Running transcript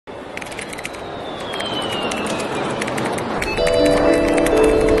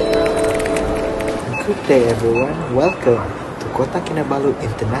Good day everyone, welcome to Kota Kinabalu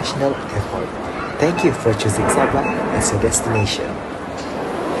International Airport. Thank you for choosing Sabah as your destination.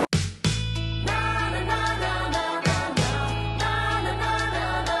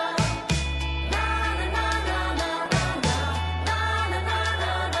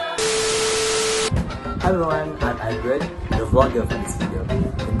 Hi everyone, I'm Edward, the vlogger for this video.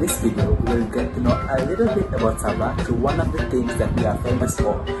 In this video, we'll get to know a little bit about Sabah through one of the things that we are famous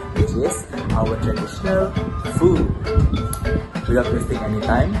for, which is our traditional food. Without wasting any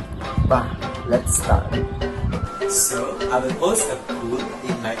time, let's start. So, I will post a poll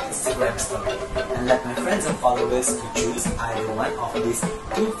in my Instagram story and let my friends and followers to choose either one of these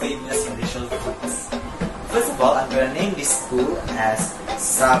two famous traditional foods. First of all, I'm gonna name this pool as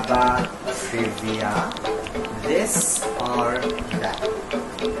Sabah Trivia, this or that.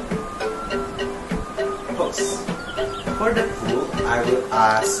 Post. For the pool, I will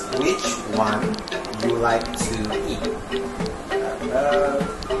ask which one you like to eat.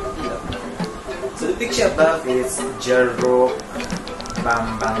 So the picture above is Jeruk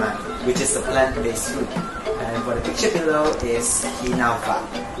Bambangan, which is a plant-based food. And for the picture below is Hinava,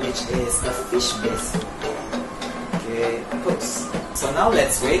 which is a fish-based food. Post. So now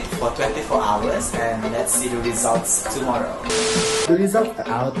let's wait for 24 hours and let's see the results tomorrow. The results are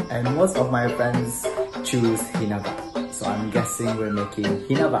out and most of my friends choose Hinava. So I'm guessing we're making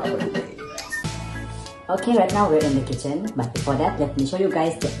Hinava for today. Okay, right now we're in the kitchen, but before that, let me show you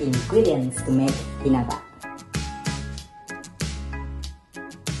guys the ingredients to make Hinava.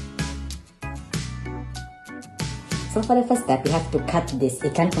 So for the first step, we have to cut this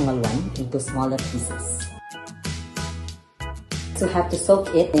ikan pengaluan into smaller pieces. So have to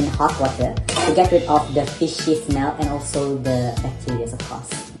soak it in hot water to get rid of the fishy smell and also the bacteria, of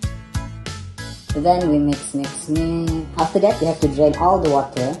course. Then we mix. After that, we have to drain all the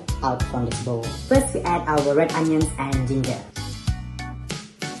water out from this bowl. First, we add our red onions and ginger.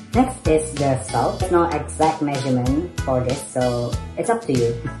 Next is the salt. There's no exact measurement for this, so it's up to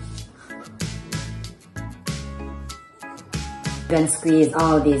you. Then squeeze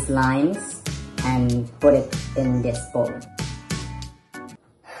all these limes and put it in this bowl.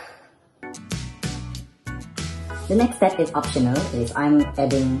 The next step is optional, is I'm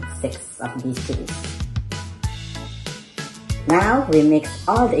adding 6 of these chilies. Now we mix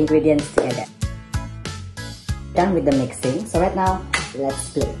all the ingredients together. Done with the mixing, so right now let's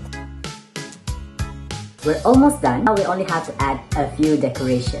split. We're almost done. Now we only have to add a few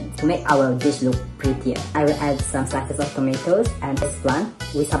decorations to make our dish look prettier. I will add some slices of tomatoes and this plant.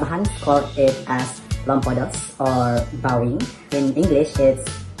 We Sabahans call it as lompodos or bawing. In English, it's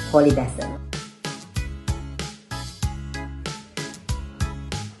holy basil.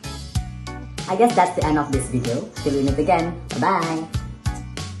 I guess that's the end of this video. Till we meet again. Bye-bye!